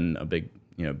always been a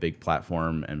big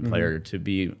platform and player to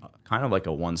be kind of like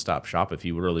a one-stop shop if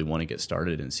you really want to get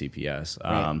started in CPS.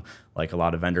 Right. Like, a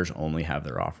lot of vendors only have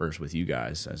their offers with you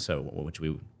guys, and so which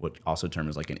we would also term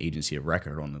as like an agency of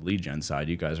record on the lead gen side.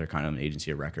 You guys are kind of an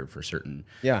agency of record for certain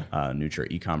Nutra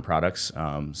ecom products.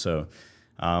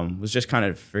 Was just kind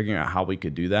of figuring out how we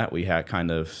could do that. We had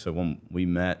so when we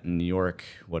met in New York,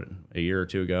 a year or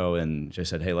two ago, and just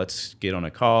said, hey, let's get on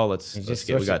a call.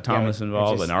 We got Thomas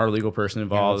involved and our legal person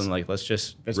involved, and like,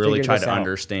 let's really try to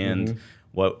understand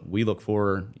what we look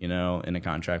for, in a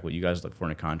contract, what you guys look for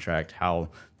in a contract, how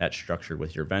that's structured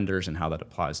with your vendors, and how that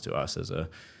applies to us as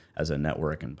a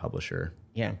network and publisher.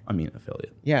 Yeah, I mean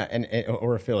affiliate. Yeah,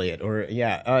 or affiliate, or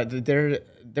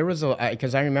there was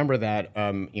because I remember that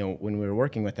when we were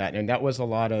working with that, and that was a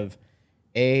lot of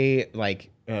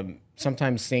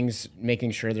sometimes things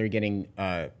making sure they're getting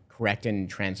correct in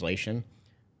translation,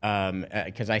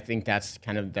 because I think that's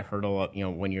kind of the hurdle of,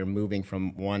 when you're moving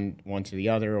from one to the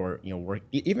other, or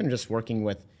even just working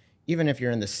with, even if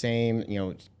you're in the same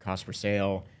cost per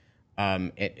sale.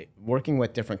 Working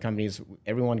with different companies,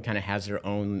 everyone kind of has their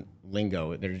own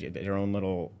lingo, their own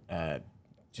little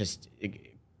just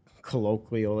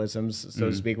colloquialisms, so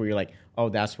to speak, where you're like, oh,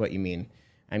 that's what you mean.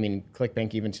 I mean,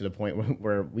 ClickBank, even to the point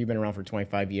where we've been around for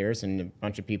 25 years, and a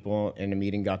bunch of people in a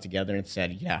meeting got together and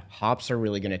said, yeah, hops are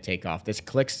really going to take off. This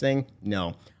clicks thing,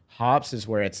 no. Hops is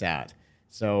where it's at.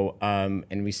 So,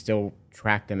 and we still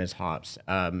track them as hops.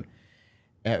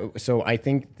 So I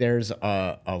think there's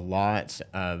a lot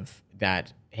of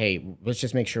that, hey, let's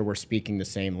just make sure we're speaking the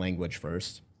same language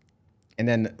first. And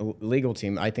then legal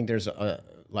team, I think there's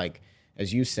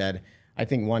as you said, I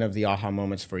think one of the aha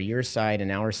moments for your side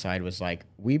and our side was like,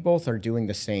 we both are doing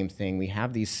the same thing. We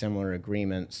have these similar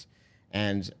agreements,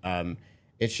 and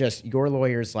it's just your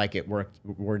lawyers like it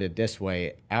worded this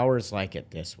way, ours like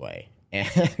it this way.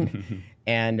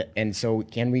 And so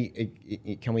can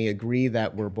we agree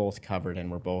that we're both covered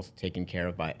and we're both taken care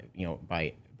of by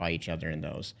each other in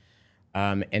those,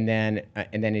 and then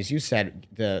as you said,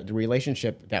 the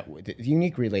relationship the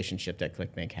unique relationship that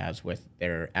ClickBank has with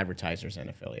their advertisers and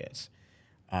affiliates,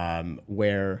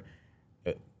 where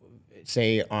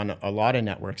say on a lot of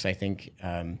networks, I think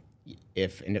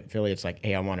if an affiliate's like,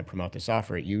 hey, I want to promote this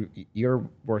offer, you're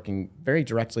working very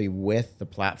directly with the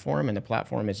platform, and the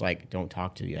platform is like, don't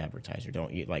talk to the advertiser, don't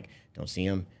see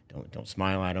them, don't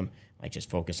smile at them, like, just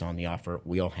focus on the offer.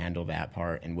 We'll handle that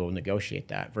part and we'll negotiate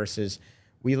that. Versus,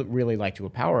 we really like to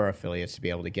empower our affiliates to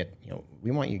be able to get, we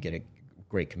want you to get a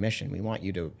great commission. We want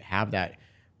you to have that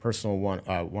personal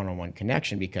one-on-one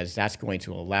connection, because that's going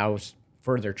to allow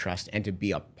further trust and to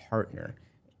be a partner,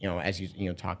 as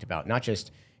you talked about, not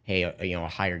just, hey, a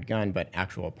hired gun, but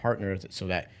actual partner, so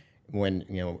that when,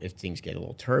 if things get a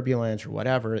little turbulent or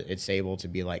whatever, it's able to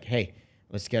be like, hey,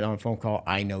 let's get on a phone call.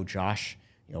 I know Josh,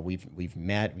 we've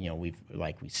met, we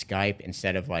Skype,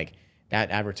 instead of like that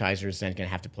advertiser is then going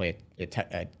to have to play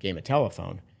a game of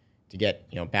telephone to get,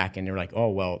 back, and they're like, oh,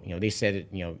 well, they said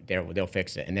it, they'll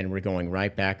fix it. And then we're going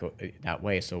right back that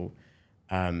way. So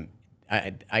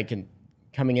I can,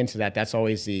 coming into that, that's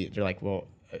always they're like, well,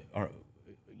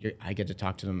 I get to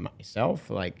talk to them myself.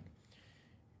 Like,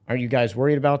 aren't you guys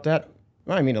worried about that?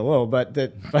 Well, I mean, a little, but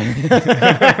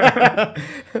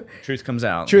truth comes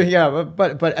out. True, yeah,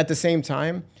 but at the same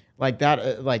time, like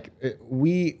that,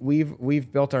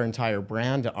 we've built our entire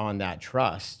brand on that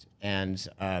trust, and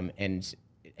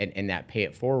that pay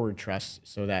it forward trust,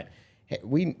 so that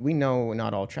we know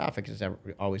not all traffic is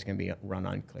always going to be run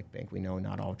on ClickBank. We know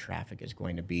not all traffic is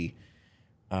going to be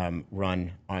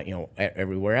run on,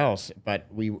 everywhere else. But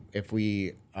if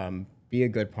we be a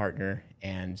good partner,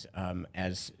 and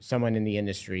as someone in the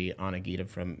industry, Anna Gita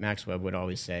from MaxWeb would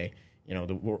always say,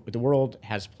 the world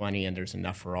has plenty and there's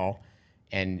enough for all.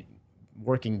 And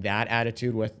working that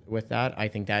attitude with that, I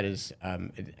think that is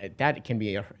that can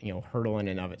be a hurdle in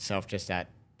and of itself, just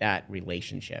that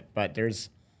relationship. But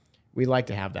we like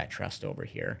to have that trust over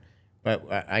here. But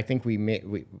I think we made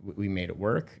it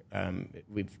work.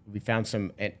 We found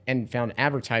some and found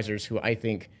advertisers who I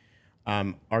think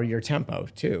are your tempo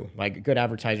too, like good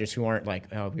advertisers who aren't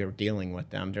like, oh, we were dealing with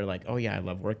them. They're like, oh yeah, I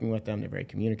love working with them. They're very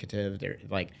communicative. They're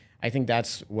like, I think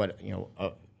that's what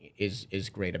is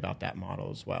great about that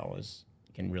model as well, is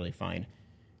you can really find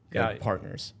good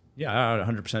partners. Yeah, I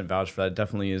 100% vouch for that. It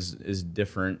definitely is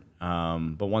different.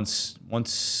 But once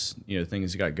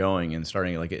things got going and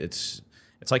starting, like it's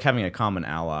like having a common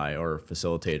ally or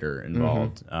facilitator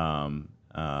involved.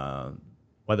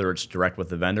 Whether it's direct with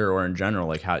the vendor or in general,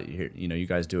 like how you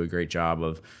guys do a great job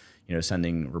of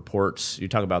sending reports. You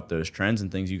talk about those trends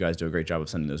and things. You guys do a great job of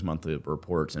sending those monthly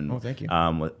reports and thank you.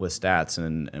 With stats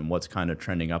and what's kind of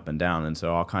trending up and down. And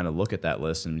so I'll kind of look at that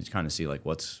list and just kind of see like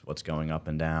what's going up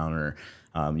and down. Or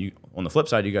you on the flip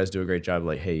side, you guys do a great job.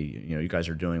 Like, hey, you guys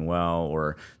are doing well,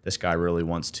 or this guy really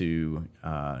wants to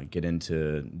get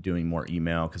into doing more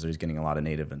email because he's getting a lot of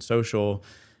native and social.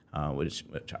 Which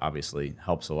obviously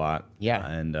helps a lot. Yeah.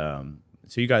 And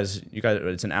so you guys,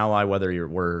 it's an ally whether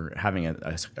we're having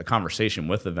a conversation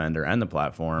with the vendor and the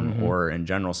platform, or in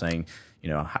general saying,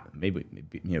 maybe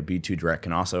B2 Direct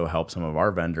can also help some of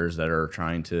our vendors that are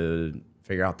trying to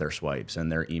figure out their swipes and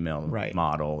their email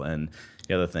model and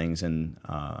the other things. And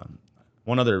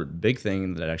one other big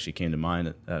thing that actually came to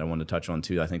mind that I wanted to touch on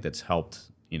too, I think that's helped.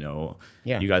 You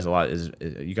guys a lot is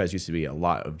you guys used to be a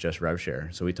lot of just rev share.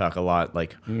 So we talk a lot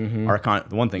like the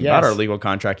one thing about our legal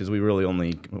contract is we really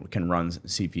only can run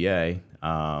CPA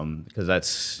because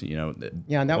that's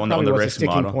and that probably was a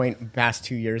sticking point past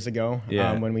 2 years ago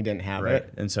when we didn't have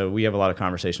it. And so we have a lot of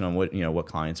conversation on what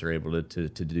clients are able to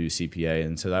do CPA,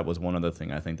 and so that was one other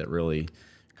thing I think that really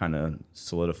kind of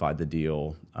solidified the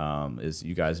deal is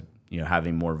you guys.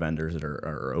 Having more vendors that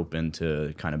are open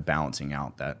to kind of balancing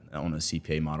out that on a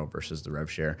CPA model versus the rev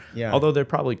share. Yeah. Although there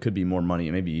probably could be more money,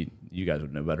 maybe you guys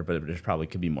would know better, but there probably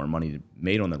could be more money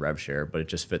made on the rev share, but it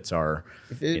just fits our,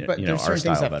 but there's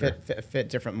certain things that fit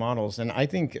different models. And I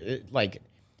think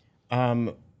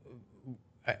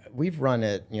we've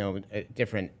run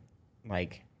different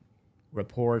like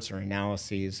reports or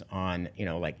analyses on,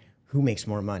 like who makes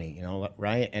more money,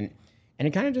 right? And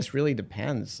it kind of just really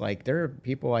depends. Like there are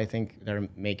people I think that are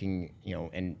making,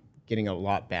 and getting a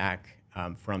lot back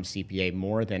from CPA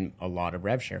more than a lot of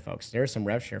rev share folks. There are some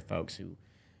rev share folks who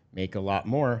make a lot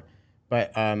more,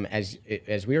 but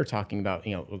as we were talking about,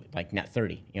 like net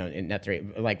 30, in net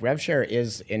 30, like rev share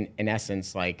is in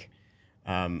essence like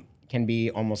can be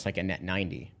almost like a net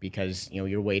 90 because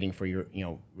you're waiting for your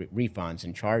refunds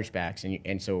and chargebacks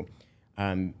and so.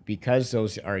 Because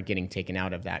those are getting taken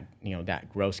out of that,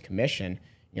 that gross commission,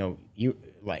 you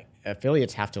like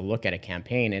affiliates have to look at a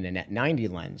campaign in a net 90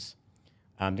 lens.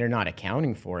 They're not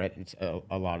accounting for it it's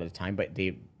a lot of the time, but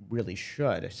they really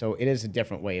should. So it is a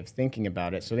different way of thinking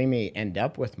about it. So they may end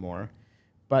up with more,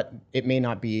 but it may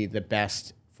not be the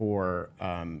best for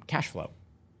cash flow,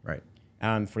 right?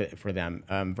 For them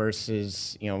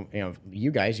versus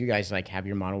you guys like have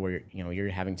your model where you're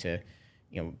having to.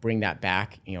 Bring that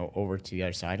back, over to the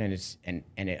other side,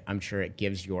 and I'm sure it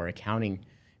gives your accounting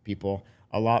people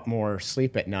a lot more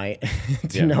sleep at night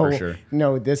to know, for sure.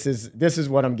 No, this is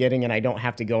what I'm getting, and I don't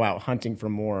have to go out hunting for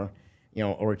more,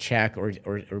 or check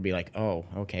or be like, oh,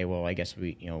 okay, well, I guess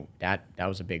we, that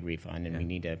was a big refund, and we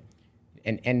need to,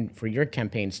 and for your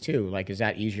campaigns too, like, is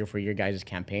that easier for your guys'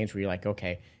 campaigns where you're like,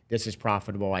 okay, this is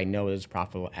profitable, I know it's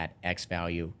profitable at X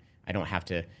value, I don't have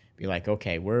to be like,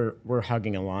 okay, we're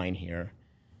hugging a line here.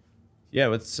 Yeah,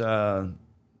 that's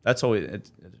always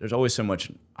there's always so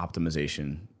much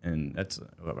optimization, and I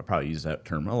probably use that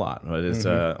term a lot. But it's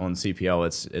on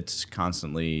CPL, it's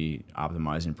constantly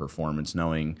optimizing performance,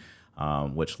 knowing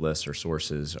which lists or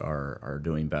sources are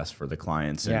doing best for the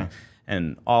clients,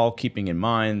 and all keeping in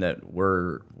mind that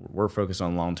we're focused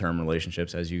on long-term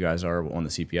relationships as you guys are on the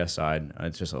CPS side.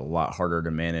 It's just a lot harder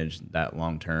to manage that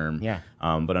long-term. Yeah.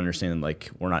 But understanding like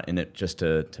we're not in it just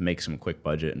to make some quick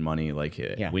budget and money. Like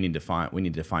we need to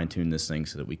fine tune this thing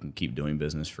so that we can keep doing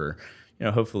business for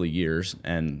hopefully years.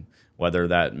 And whether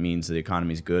that means the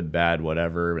economy's good, bad,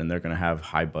 whatever, and they're going to have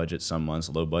high budgets some months,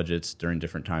 low budgets during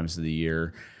different times of the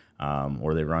year,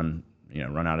 or they run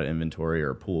out of inventory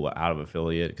or pull out of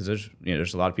affiliate, because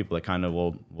there's a lot of people that kind of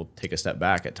will take a step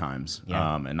back at times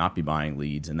and not be buying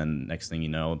leads, and then next thing you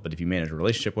know, but if you manage a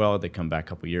relationship well, they come back a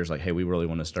couple of years like, hey, we really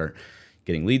want to start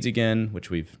getting leads again, which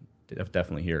we've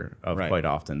definitely hear of quite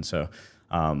often. So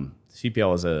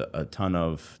CPL is a ton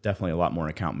of, definitely a lot more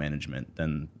account management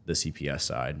than the CPS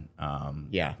side.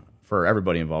 Yeah. For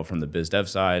everybody involved from the biz dev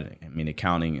side, I mean,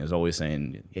 accounting is always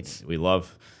saying we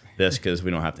love this because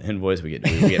we don't have to invoice. We get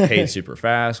paid super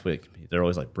fast. They're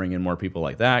always like, bring in more people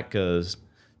like that because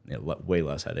way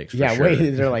less headaches. For sure.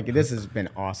 They're like, this has been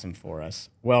awesome for us.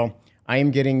 Well,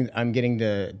 I'm getting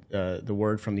the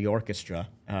word from the orchestra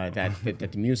that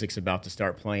the music's about to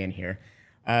start playing here.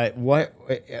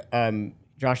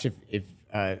 Josh, if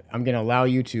I'm going to allow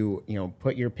you to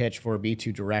put your pitch for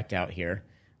B2 Direct out here.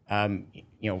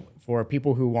 For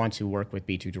people who want to work with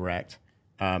B2 Direct,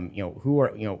 who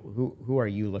are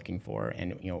you looking for,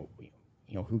 and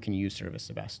who can you service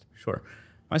the best? Sure.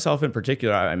 Myself in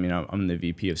particular, I mean, I'm the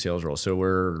VP of sales role, so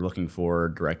we're looking for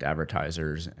direct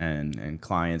advertisers and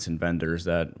clients and vendors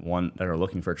that are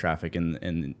looking for traffic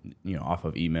and off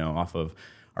of email, off of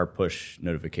our push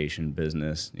notification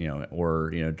business, or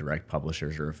direct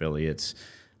publishers or affiliates.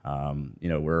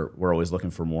 We're always looking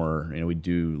for more. We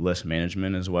do list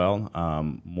management as well,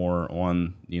 more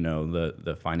on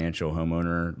the financial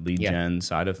homeowner lead gen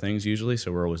side of things usually.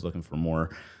 So we're always looking for more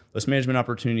list management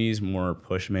opportunities, more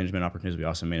push management opportunities. We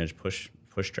also manage push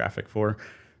traffic for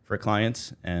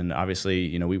clients, and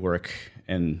obviously we work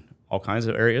in all kinds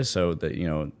of areas. So that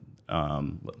you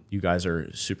guys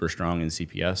are super strong in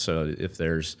CPS. So if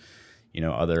there's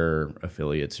other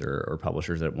affiliates or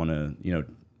publishers that want to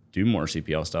do more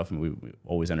CPL stuff, and we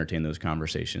always entertain those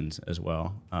conversations as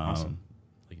well. Awesome.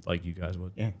 Like you guys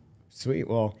would. Yeah, sweet.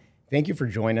 Well, thank you for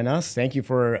joining us. Thank you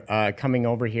for coming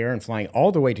over here and flying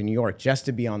all the way to New York just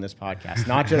to be on this podcast,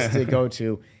 not just to go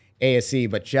to ASE,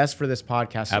 but just for this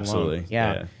podcast Absolutely. alone.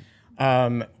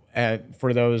 Yeah.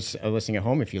 For those listening at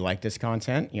home, if you like this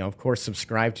content, of course,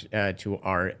 subscribe to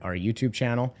our YouTube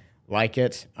channel, like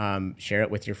it, share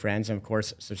it with your friends, and of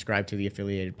course, subscribe to the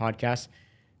affiliated podcast.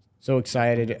 So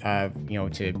excited,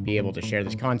 to be able to share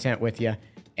this content with you,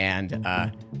 and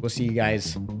we'll see you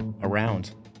guys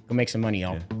around. Go make some money,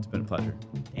 y'all. Yeah, it's been a pleasure.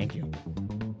 Thank you.